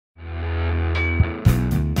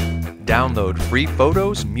Download free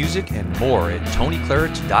photos, music, and more at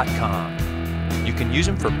TonyKlarich.com. You can use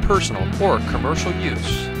them for personal or commercial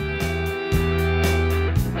use.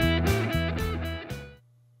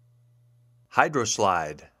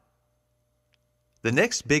 Hydroslide. The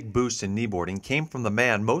next big boost in kneeboarding came from the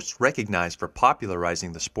man most recognized for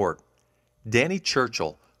popularizing the sport. Danny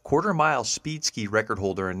Churchill, quarter-mile speed ski record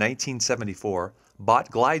holder in 1974,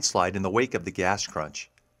 bought Glideslide in the wake of the gas crunch.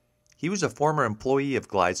 He was a former employee of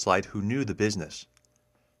Glideslide who knew the business.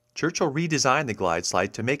 Churchill redesigned the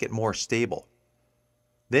Glideslide to make it more stable.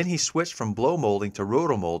 Then he switched from blow molding to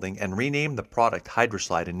rotomolding and renamed the product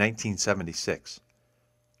Hydroslide in 1976.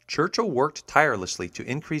 Churchill worked tirelessly to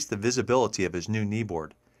increase the visibility of his new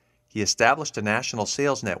kneeboard. He established a national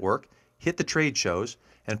sales network, hit the trade shows,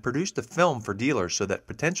 and produced a film for dealers so that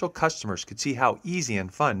potential customers could see how easy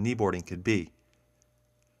and fun kneeboarding could be.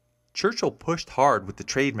 Churchill pushed hard with the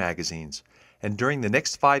trade magazines, and during the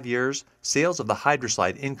next 5 years, sales of the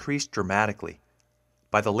Hydroslide increased dramatically.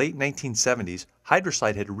 By the late 1970s,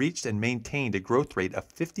 Hydroslide had reached and maintained a growth rate of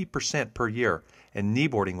 50% per year, and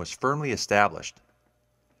kneeboarding was firmly established.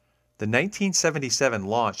 The 1977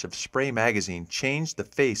 launch of Spray magazine changed the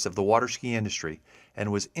face of the water ski industry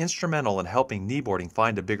and was instrumental in helping kneeboarding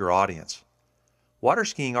find a bigger audience. Water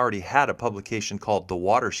skiing already had a publication called The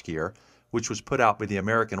Water Skier, which was put out by the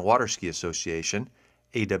American Water Ski Association,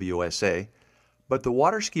 AWSA, but the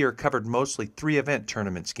Water Skier covered mostly 3-event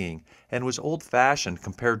tournament skiing and was old-fashioned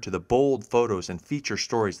compared to the bold photos and feature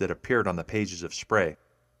stories that appeared on the pages of Spray.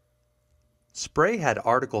 Spray had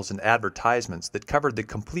articles and advertisements that covered the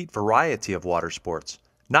complete variety of water sports,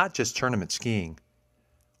 not just tournament skiing.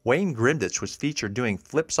 Wayne Grindich was featured doing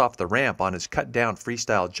flips off the ramp on his cut-down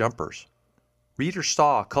freestyle jumpers. Readers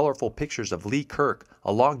saw colorful pictures of Lee Kirk,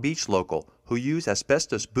 a Long Beach local, who used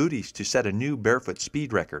asbestos booties to set a new barefoot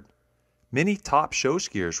speed record. Many top show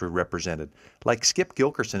skiers were represented, like Skip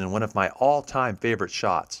Gilkerson in one of my all-time favorite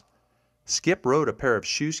shots. Skip rode a pair of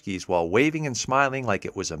shoe skis while waving and smiling like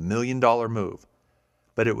it was $1 million move.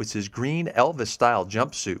 But it was his green Elvis-style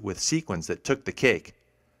jumpsuit with sequins that took the cake.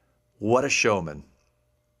 What a showman!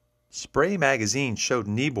 Spray magazine showed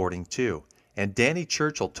kneeboarding too, and Danny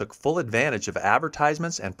Churchill took full advantage of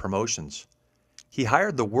advertisements and promotions. He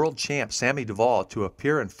hired the world champ Sammy Duvall to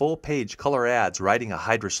appear in full-page color ads riding a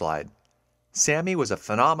Hydroslide. Sammy was a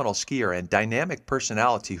phenomenal skier and dynamic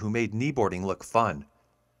personality who made kneeboarding look fun.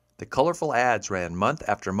 The colorful ads ran month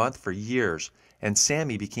after month for years, and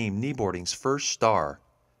Sammy became kneeboarding's first star.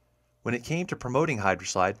 When it came to promoting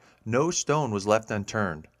Hydroslide, no stone was left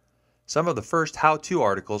unturned. Some of the first how-to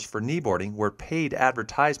articles for kneeboarding were paid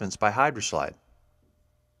advertisements by Hydroslide.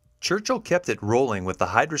 Churchill kept it rolling with the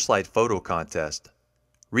Hydroslide photo contest.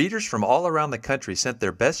 Readers from all around the country sent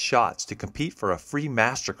their best shots to compete for a free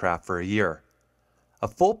mastercraft for a year. A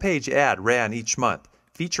full-page ad ran each month,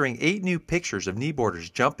 featuring 8 new pictures of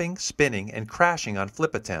kneeboarders jumping, spinning, and crashing on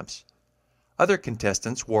flip attempts. Other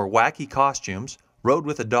contestants wore wacky costumes, rode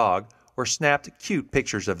with a dog, or snapped cute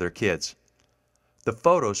pictures of their kids. The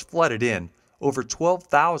photos flooded in, over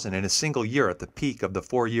 12,000 in a single year at the peak of the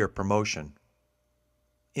 4-year promotion.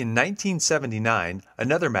 In 1979,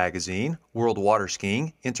 another magazine, World Water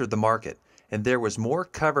Skiing, entered the market, and there was more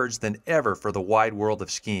coverage than ever for the wide world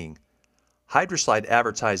of skiing. Hydroslide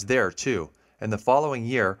advertised there too, and the following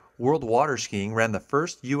year, World Water Skiing ran the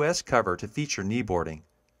first U.S. cover to feature kneeboarding.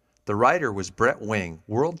 The writer was Brett Wing,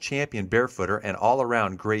 world champion barefooter and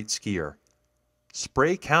all-around great skier.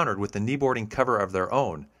 Spray countered with the kneeboarding cover of their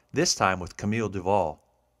own, this time with Camille Duval.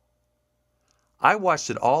 I watched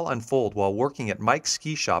it all unfold while working at Mike's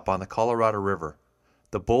ski shop on the Colorado River.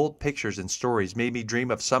 The bold pictures and stories made me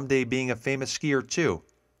dream of someday being a famous skier too.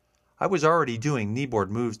 I was already doing kneeboard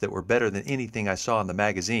moves that were better than anything I saw in the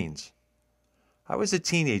magazines. I was a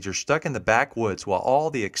teenager stuck in the backwoods while all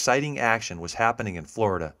the exciting action was happening in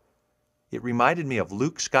Florida. It reminded me of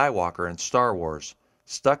Luke Skywalker in Star Wars,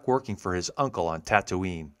 stuck working for his uncle on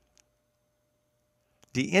Tatooine.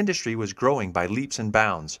 The industry was growing by leaps and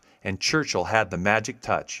bounds, and Churchill had the magic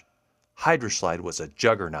touch. Hydroslide was a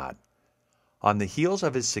juggernaut. On the heels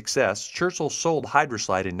of his success, Churchill sold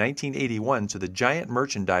Hydroslide in 1981 to the giant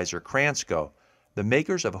merchandiser Kransco, the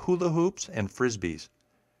makers of hula hoops and frisbees.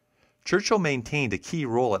 Churchill maintained a key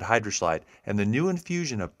role at Hydroslide, and the new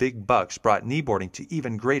infusion of big bucks brought kneeboarding to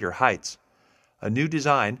even greater heights. A new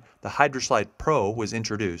design, the Hydroslide Pro, was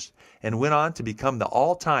introduced, and went on to become the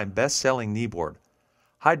all-time best-selling kneeboard.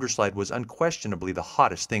 Hydroslide was unquestionably the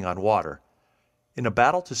hottest thing on water. In a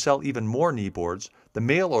battle to sell even more kneeboards, the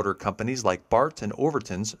mail-order companies like Bart's and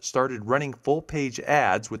Overton's started running full-page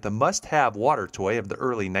ads with the must-have water toy of the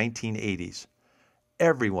early 1980s.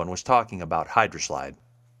 Everyone was talking about Hydroslide.